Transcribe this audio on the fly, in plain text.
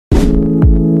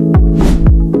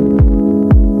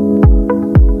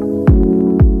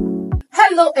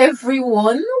Hello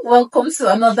everyone, welcome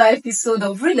to another episode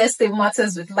of Real Estate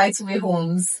Matters with Lightway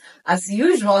Homes. As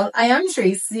usual, I am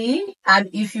Tracy, and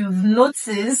if you've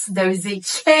noticed, there is a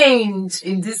change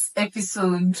in this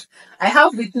episode. I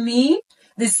have with me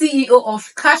the CEO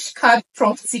of Cash Card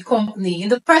Property Company in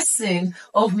the person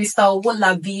of Mr.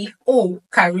 Owolabi O,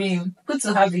 Kareem. Good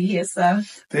to have you here, sir.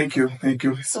 Thank you.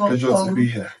 It's a pleasure to be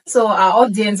here. So our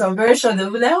audience, I'm very sure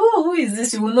they'll be like, oh, who is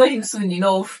this? You will know him soon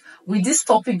enough with this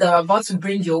topic that we're about to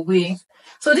bring your way.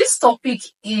 So this topic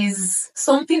is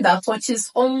something that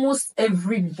touches almost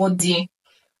everybody.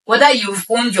 Whether you've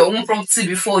owned your own property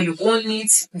before, you've owned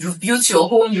it, you've built your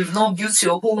home, you've not built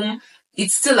your home,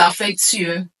 it still affects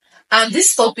you. And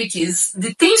this topic is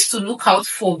the things to look out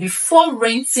for before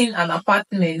renting an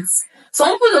apartment.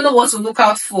 Some people don't know what to look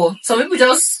out for. Some people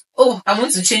just, I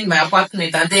want to change my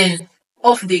apartment, and then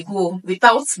off they go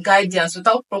without guidance,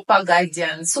 without proper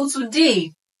guidance. So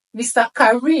today, Mr.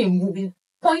 Kareem will be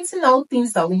pointing out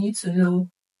things that we need to know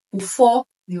before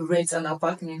you rent an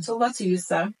apartment. Over to you,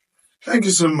 sir. Thank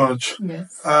you so much.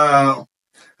 Yes.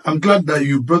 I'm glad that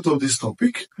you brought up this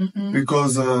topic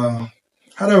because, whether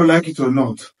I would like it or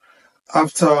not,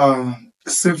 after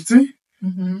safety,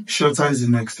 shelter is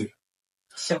the next thing.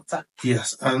 Shelter.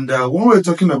 Yes. And when we're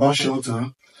talking about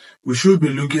shelter, we should be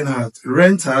looking at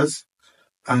renters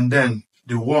and then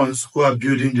the ones who are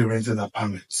building the rented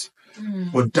apartments.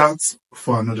 But that's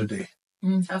for another day.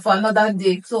 For another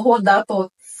day. So hold that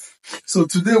thought. So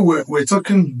today we're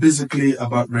talking basically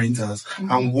about renters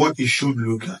and what you should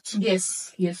look at.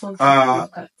 Yes.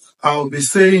 I'll be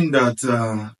saying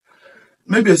that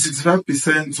maybe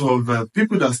 65% of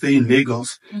people that stay in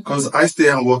Lagos, because I stay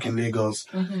and work in Lagos,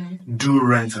 do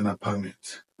rent an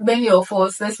apartment. Many of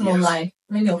us, let's not lie.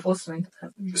 Many of us rent.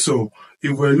 So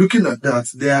if we're looking at that,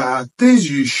 there are things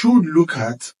you should look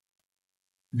at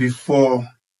before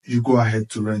you go ahead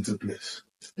to rent a place.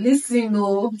 Listen,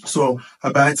 So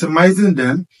by itemizing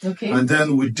them, okay, and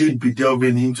then we did be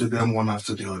delving into them one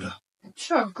after the other.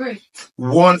 Sure, great.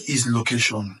 One is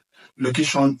location.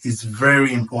 Location is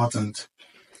very important.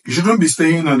 You shouldn't be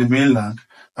staying on the mainland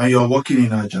and you're working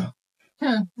in Aja.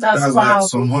 That's far. Like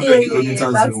some 100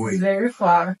 kilometers that's away. Very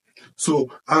far. So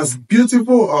as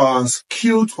beautiful or as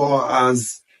cute or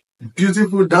as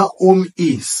beautiful that home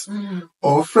is,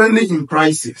 or friendly in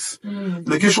prices,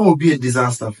 location will be a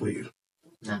disaster for you.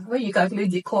 When you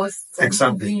calculate the cost.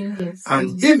 Exactly.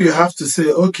 And if you have to say,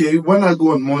 okay, when I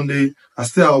go on Monday, I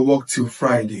stay at work till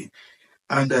Friday,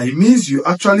 and it means you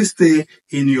actually stay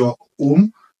in your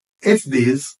home 8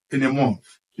 days in a month.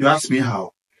 You ask me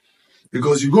how?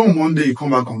 Because you go on Monday, you come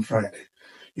back on Friday.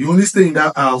 You only stay in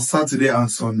that house Saturday and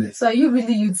Sunday. So are you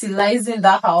really utilizing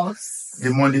that house? The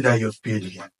money that you've paid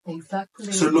here.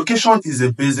 Exactly. So location is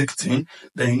a basic thing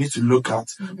that you need to look at.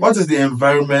 What is the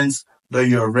environment that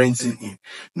you're renting in?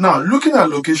 Now, looking at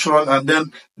location and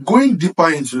then going deeper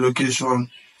into location,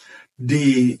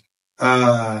 the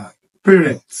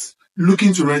parents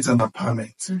looking to rent an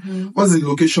apartment. What's the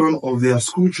location of their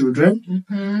school children?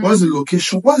 What's the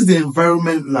location? What's the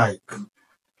environment like?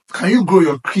 Can you grow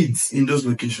your kids in those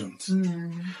locations?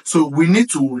 So we need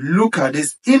to look at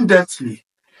this in-depthly.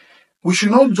 We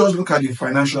should not just look at the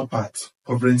financial part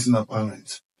of renting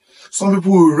apartments. Some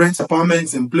people will rent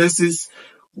apartments in places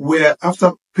where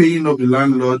after paying up the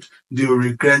landlord, they will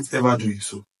regret ever doing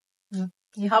so.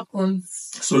 It happens.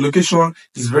 So location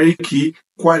is very key,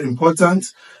 quite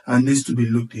important, and needs to be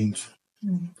looked into.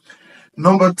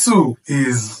 Number 2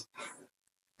 is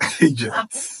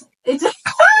agents.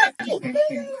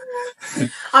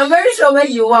 I'm very sure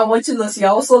when you are watching us,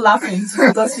 you're also laughing too,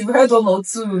 because you've heard one or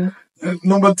two.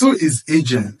 Number 2 is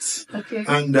agents. Okay.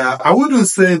 And I wouldn't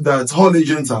say that all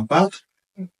agents are bad,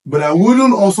 but I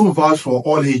wouldn't also vouch for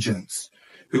all agents.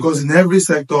 Because in every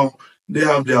sector, they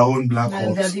have their own black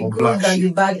holes or black sheep.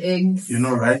 The bad eggs. You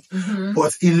know, right?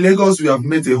 But in Lagos, we have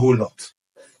met a whole lot.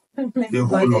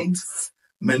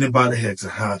 Many bad eggs are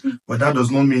had. But that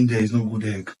does not mean there is no good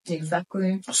egg.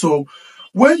 Exactly. So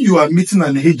when you are meeting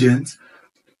an agent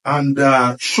and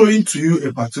showing to you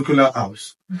a particular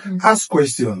house, ask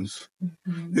questions.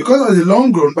 Because at the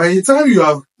long run, by the time you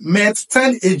have met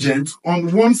 10 agents on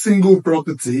one single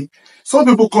property, some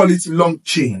people call it long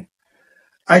chain.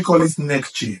 I call it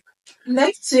neck chain.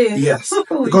 Neck chain? Yes.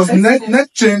 Because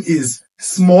neck chain is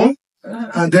small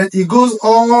and then it goes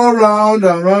all around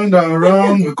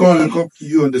because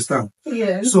you understand.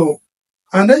 Yes. So,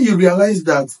 and then you realize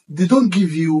that they don't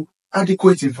give you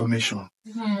adequate information,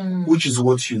 which is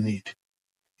what you need.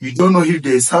 You don't know if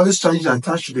there is service charges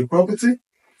attached to the property.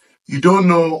 You don't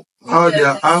know how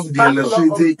the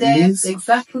electricity is.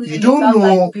 Exactly. You don't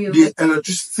know the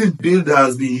electricity bill that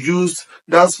has been used.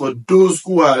 That's for those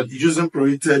who are using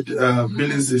prorated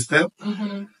billing system.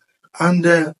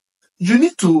 And you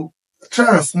need to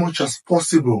try as much as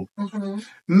possible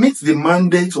meet the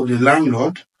mandate of the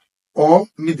landlord or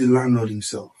meet the landlord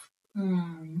himself.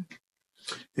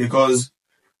 Because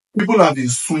people have been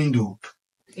swindled.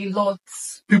 A lot.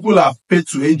 People have paid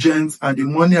to agents and the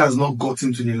money has not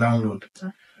gotten to the landlord.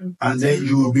 And then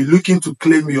you will be looking to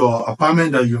claim your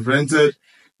apartment that you've rented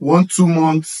 1-2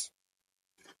 months.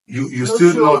 You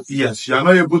still not, yes, you are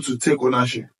not able to take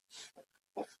ownership.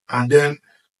 And then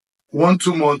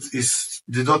 1-2 months is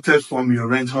deducted from your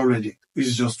rent already, which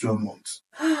is just 12 months.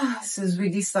 This is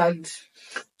really sad.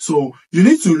 So you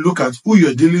need to look at who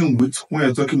you're dealing with when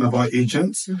you're talking about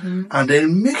agents, and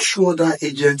then make sure that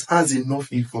agent has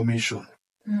enough information.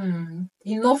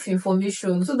 Enough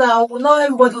information so that not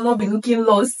everybody will not be looking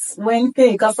lost when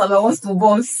customer wants to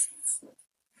boss.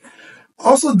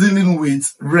 Also dealing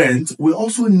with rent, we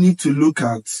also need to look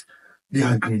at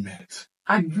the agreement.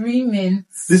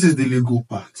 This is the legal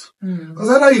part. Because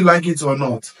whether you like it or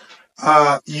not,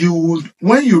 you would,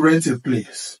 when you rent a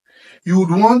place, you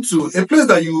would want to, a place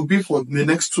that you will be for the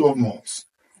next 12 months,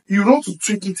 you want to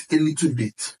tweak it a little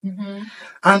bit.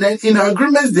 And then in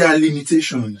agreements, there are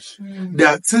limitations. There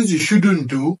are things you shouldn't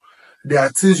do. There are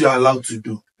things you're allowed to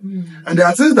do. And there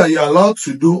are things that you're allowed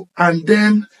to do, and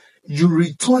then you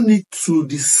return it to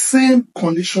the same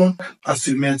condition as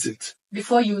you met it.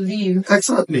 Before you leave.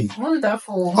 Exactly.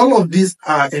 Wonderful. All of these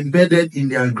are embedded in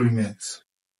the agreement.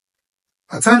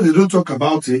 At times they don't talk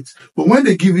about it, but when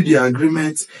they give you the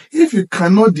agreement, if you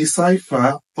cannot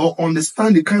decipher or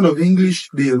understand the kind of English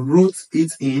they wrote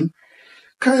it in,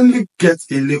 kindly get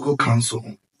a legal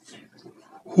counsel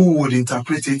who would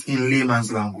interpret it in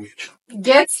layman's language.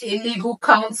 Get a legal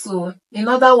counsel. In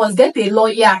other words, get a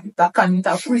lawyer that can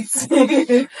interpret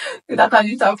the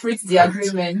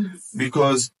agreement.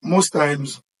 Because most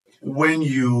times when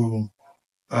you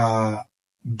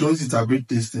don't interpret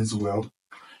these things well,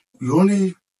 you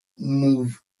only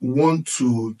move 1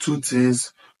 to 2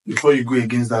 things before you go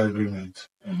against that agreement.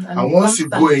 And once you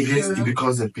go against it,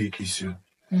 becomes a big issue.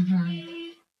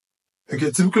 Okay,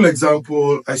 typical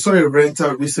example, I saw a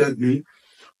renter recently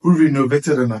who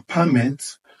renovated an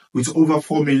apartment with over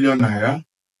 4 million naira,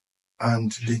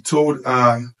 and they told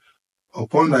her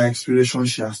upon her expiration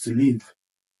she has to leave.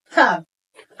 And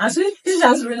so she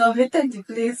has renovated the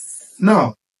place.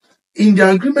 Now, in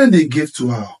the agreement they gave to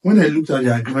her, when I looked at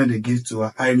the agreement they gave to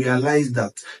her, I realized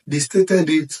that they stated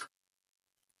it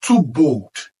too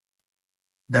bold,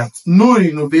 that no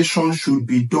renovation should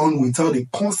be done without the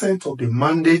consent of the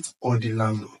mandate or the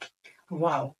landlord.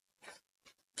 Wow.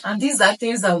 And these are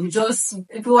things that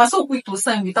if we were so quick to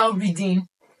sign without reading.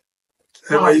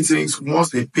 Everybody thinks once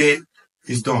they pay,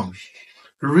 it's done.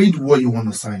 Read what you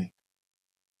want to sign.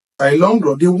 By long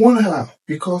run, they won her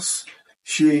because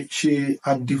she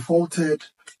had defaulted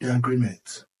the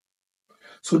agreement.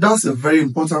 So that's a very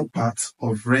important part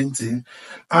of renting.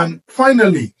 And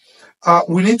finally,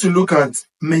 we need to look at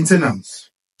maintenance.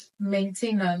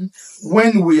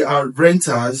 When we are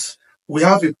renters, we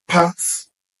have a part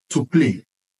to play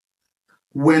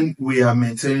when we are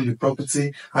maintaining the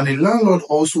property, and the landlord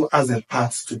also has a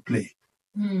part to play.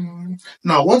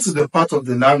 Now, what is the part of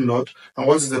the landlord and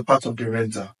what is the part of the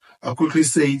renter? I'll quickly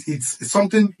say it's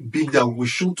something big that we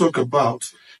should talk about.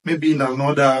 Maybe in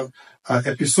another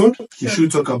episode, we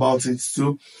should talk about it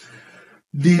too.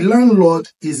 The landlord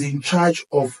is in charge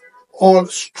of all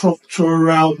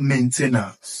structural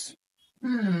maintenance.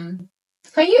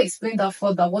 Can you explain that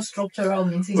further? What structural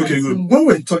maintenance? Okay, good. When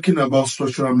we're talking about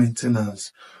structural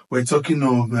maintenance, we're talking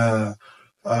of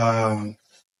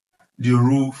the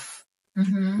roof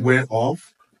went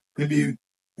off. Maybe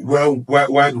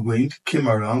wild wind came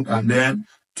around and then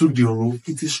took the roof.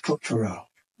 It is structural.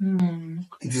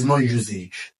 It is not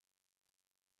usage.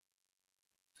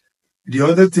 The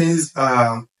other things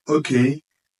are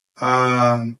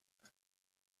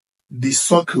the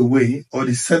sock away or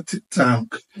the septic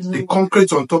tank, the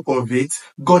concrete on top of it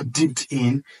got dipped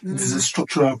in. It is a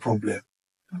structural problem.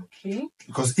 Okay.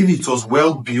 Because if it was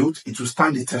well built, it will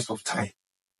stand the test of time.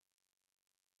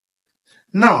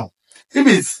 Now,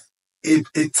 if it's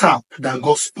a tap that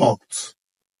got spoiled,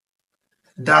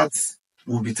 that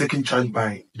will be taken charge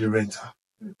by the renter.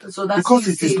 So that's because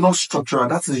it is not structural,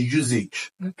 that's a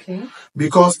usage. Okay.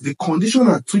 Because the condition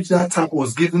at which that tap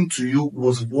was given to you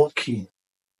was working.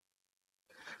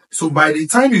 So by the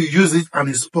time you use it and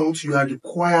it's spoiled, you are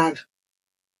required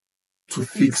to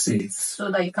fix it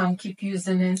so that you can keep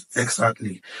using it.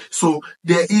 Exactly. So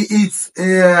there's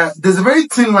a very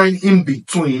thin line in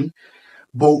between,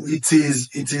 but it is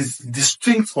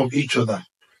distinct of each other,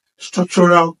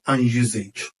 structural and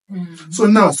usage. So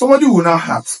now somebody will now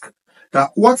ask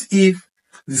that what if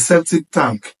the septic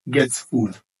tank gets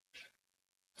full?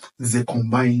 It's a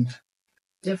combined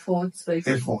effort.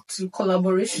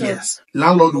 Collaboration. Yes.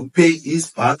 Landlord will pay his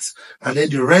part, and then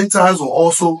the renters will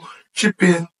also chip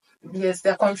in. Yes,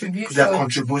 their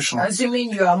contribution.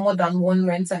 Assuming you are more than one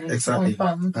renter. Exactly.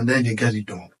 And then they get it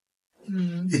done.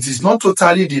 It is not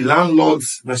totally the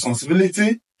landlord's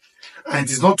responsibility, and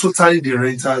it is not totally the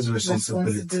renter's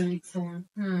responsibility.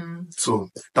 So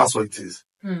that's what it is.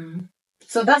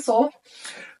 So that's all.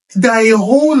 There are a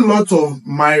whole lot of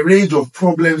myriad of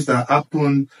problems that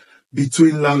happen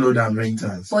between landlord and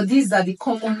renters. But these are the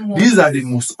common ones. These are the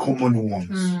most common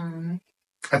ones.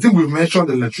 I think we've mentioned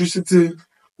electricity. Have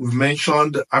we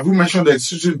mentioned the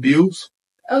electricity bills?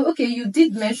 Oh, okay, you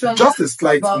did mention just a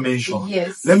slight mention.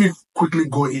 Yes. Let me quickly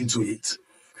go into it.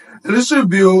 Electricity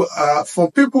bill,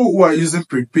 for people who are using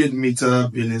prepaid meter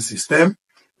billing system,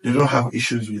 they don't have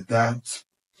issues with that.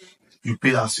 You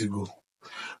pay as you go.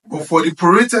 But for the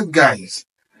prorated guys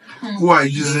who are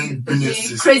using billing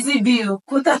system, crazy bill,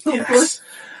 yes.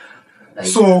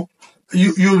 So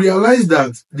you realize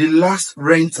that the last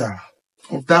renter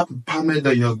of that apartment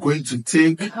that you're going to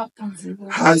take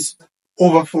has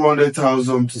over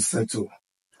 400,000 to settle.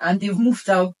 And they've moved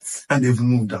out.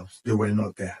 They were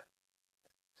not there.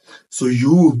 So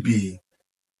you will be.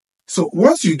 So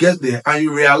once you get there and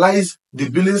you realize the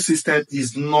billing system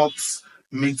is not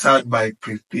metered by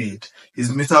prepaid, it's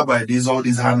metered by all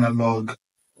these analog,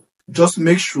 just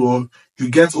make sure you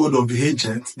get hold of the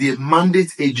agent, the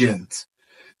mandate agent,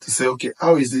 to say, okay,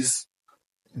 how is this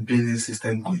billing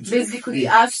system going to basically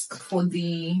ask for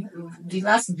the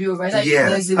last bill, right?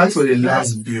 Yes, ask for the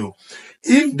last bill.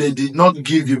 If they did not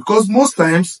give you, because most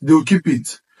times they'll keep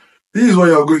it. This is what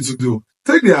you're going to do.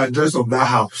 Take the address of that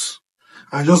house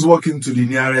and just walk into the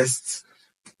nearest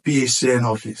PHCN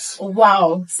office.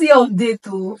 Wow. See update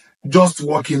too. Just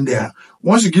walk in there.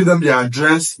 Once you give them the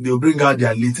address, they'll bring out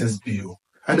their latest bill.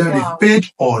 Either they've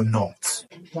paid or not.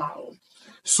 Wow.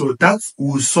 So that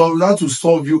will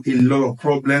solve you a lot of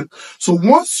problems. So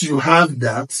once you have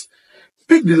that,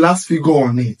 pick the last figure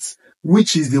on it,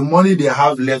 which is the money they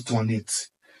have left on it.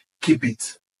 Keep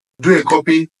it. Do a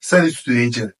copy, send it to the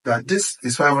agent that this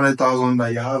is 500,000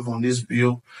 that you have on this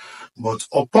bill, but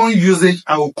upon usage,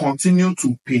 I will continue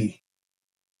to pay.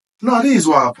 Now, this is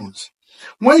what happens.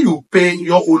 When you pay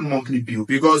your own monthly bill,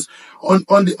 because on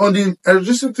the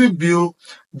electricity bill,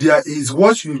 there is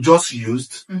what you just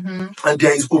used, and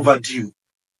there is overdue.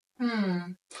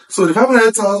 So the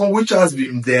 500,000 which has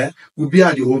been there will be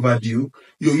at the overdue.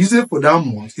 Your usage for that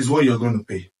month is what you're going to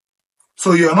pay.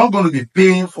 So you're not going to be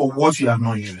paying for what you have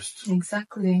not used.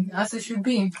 Exactly. As it should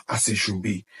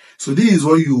be. So this is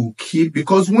what you keep,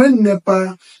 because when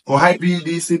NEPA or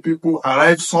IPDC people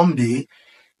arrive someday,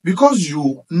 because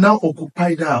you now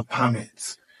occupy that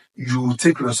apartment, you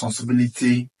take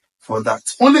responsibility for that.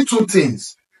 Only two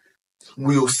things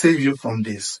will save you from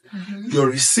this. Your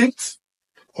receipt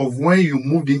of when you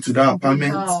moved into that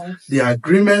apartment, the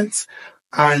agreement,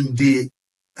 and the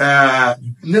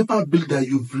NEPA bill that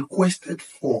you've requested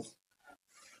for,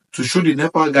 to show the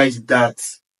NEPA guys that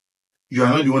you are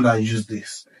not the one that used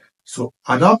this. So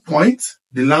at that point,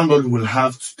 the landlord will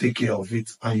have to take care of it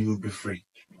and you will be free.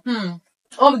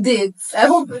 Updates. I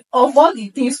hope of all the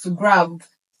things to grab,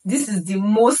 this is the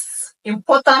most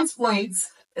important point,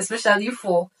 especially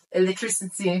for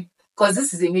electricity, because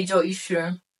this is a major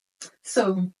issue.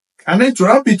 So, and then to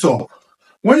wrap it up,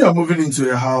 when you're moving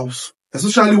into a house,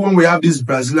 especially when we have these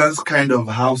Brazilian kind of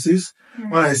houses,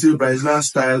 when I say Brazilian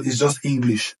style, it's just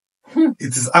English.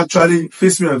 It is actually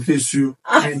face me and face you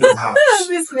kind of house.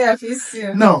 Face me and face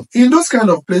you. Now, in those kind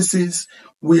of places,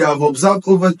 we have observed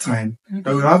over time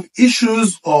that we have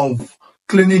issues of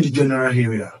cleaning the general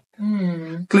area,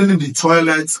 cleaning the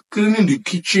toilets, cleaning the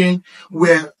kitchen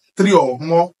where 3 or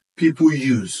more people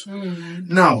use.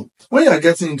 Now, when you are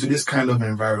getting into this kind of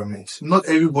environment, not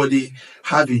everybody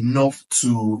have enough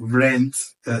to rent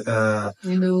a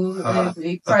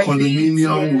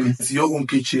condominium with your own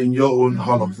kitchen, your own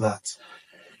all of that.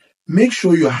 Make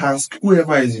sure you ask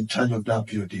whoever is in charge of that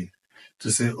building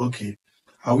to say, okay,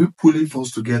 are we pulling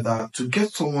funds together to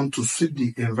get someone to sweep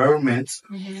the environment?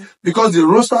 Because the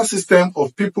roster system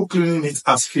of people cleaning it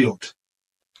has failed.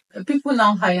 People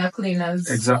now hire cleaners.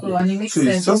 Exactly. So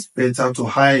it's just better to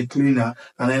hire a cleaner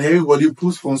and then everybody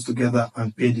puts funds together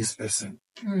and pay this person.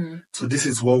 So this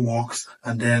is what works,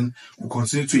 and then we'll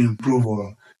continue to improve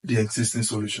the existing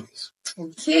solutions.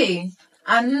 Okay.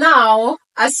 And now,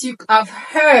 as you have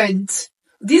heard,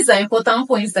 these are important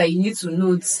points that you need to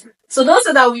note. So don't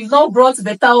say that we've not brought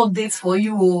better updates for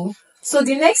you. So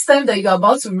the next time that you're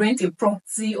about to rent a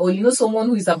property, or you know someone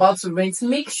who is about to rent,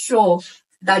 make sure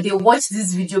that they watch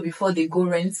this video before they go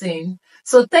renting.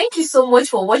 So thank you so much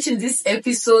for watching this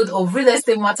episode of Real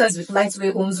Estate Matters with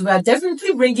Lightweight Homes. We are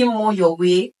definitely bringing more your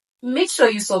way. Make sure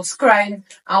you subscribe,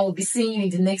 and we'll be seeing you in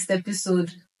the next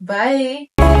episode. Bye.